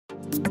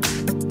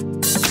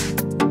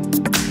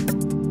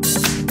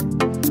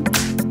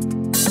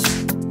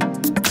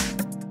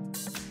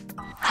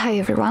Hi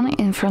everyone,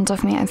 in front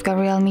of me I've got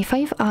Realme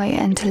 5i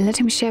and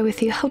let me share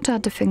with you how to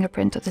add the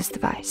fingerprint to this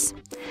device.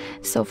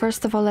 So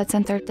first of all, let's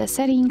enter the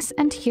settings,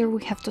 and here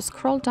we have to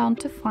scroll down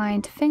to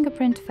find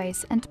fingerprint,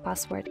 face and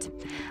password.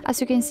 As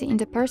you can see in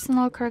the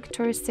personal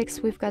characteristics,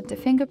 we've got the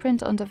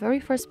fingerprint on the very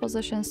first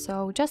position,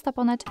 so just tap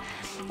on it.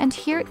 And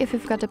here, if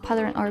you've got a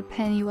pattern or a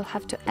pin, you will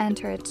have to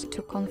enter it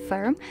to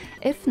confirm.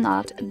 If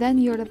not, then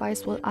your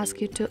device will ask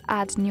you to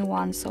add new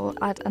one, so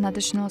add an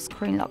additional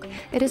screen lock.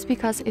 It is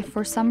because if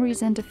for some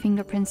reason the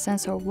fingerprint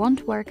sensor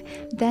won't work,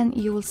 then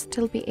you will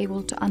still be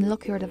able to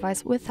unlock your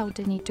device without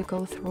the need to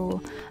go through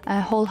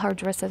a whole hard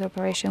reset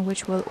operation,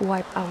 which will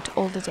wipe out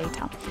all the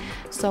data.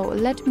 So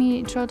let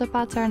me draw the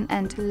pattern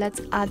and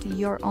let's add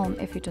your own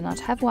if you do not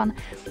have one,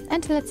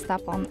 and let's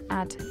tap on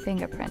add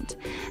fingerprint.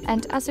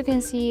 And as you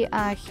can see,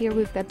 here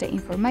we've got the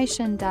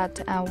information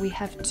that we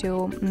have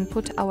to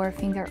put our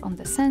finger on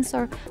the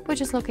sensor,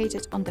 which is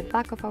located on the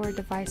back of our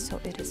device, so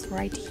it is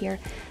right here.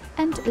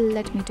 And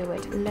let me do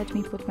it. Let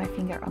me put my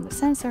finger on the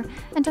sensor,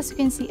 and as you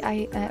can see,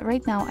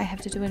 right now I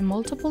have to do it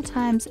multiple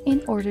times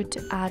in order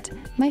to add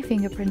my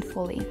fingerprint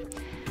fully.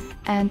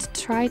 And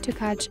try to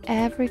catch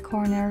every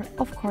corner,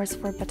 of course,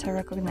 for better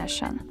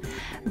recognition.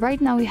 Right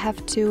now we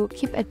have to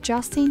keep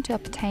adjusting to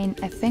obtain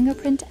a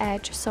fingerprint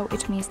edge, so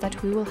it means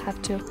that we will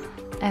have to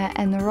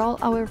unroll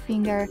our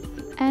finger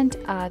and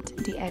add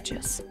the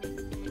edges.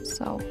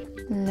 So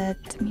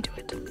let me do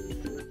it.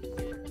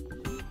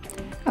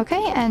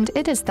 Okay, and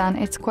it is done.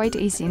 It's quite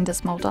easy in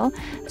this model.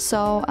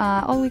 So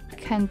all we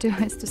can do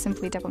is to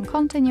simply tap on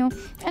continue,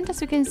 and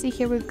as you can see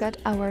here, we've got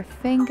our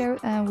finger.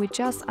 We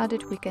just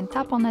added, we can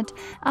tap on it.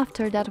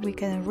 After that we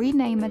can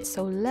rename it,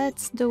 so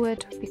let's do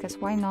it, because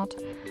why not?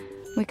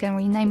 We can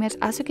rename it.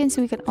 As you can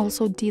see, we can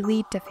also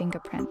delete the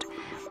fingerprint.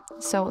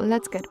 So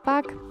let's get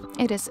back.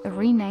 It is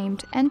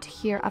renamed, and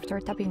here, after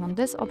tapping on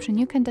this option,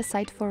 you can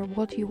decide for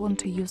what you want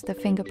to use the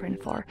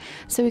fingerprint for.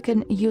 So you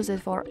can use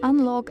it for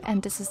unlock,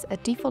 and this is a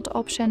default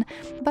option,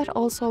 but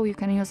also you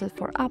can use it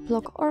for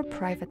uplock or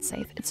private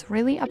save. It's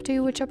really up to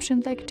you which option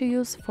you'd like to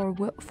use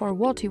for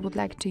what you would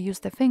like to use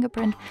the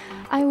fingerprint.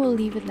 I will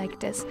leave it like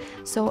this.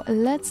 So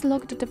let's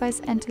lock the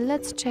device and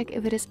let's check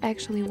if it is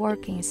actually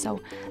working. So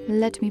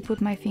let me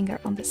put my finger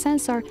on the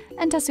sensor,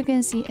 and as you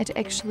can see, it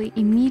actually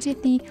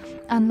immediately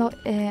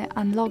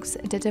unlocks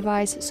the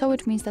device, so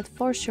it means that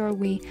for sure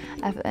we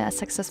have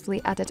successfully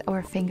added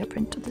our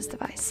fingerprint to this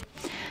device.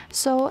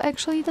 So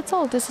actually that's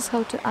all. This is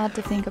how to add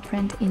the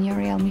fingerprint in your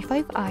Realme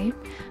 5i.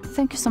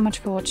 Thank you so much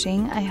for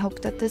watching. I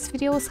hope that this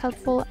video was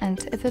helpful,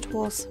 and if it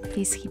was,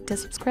 please hit the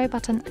subscribe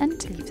button and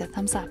leave the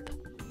thumbs up.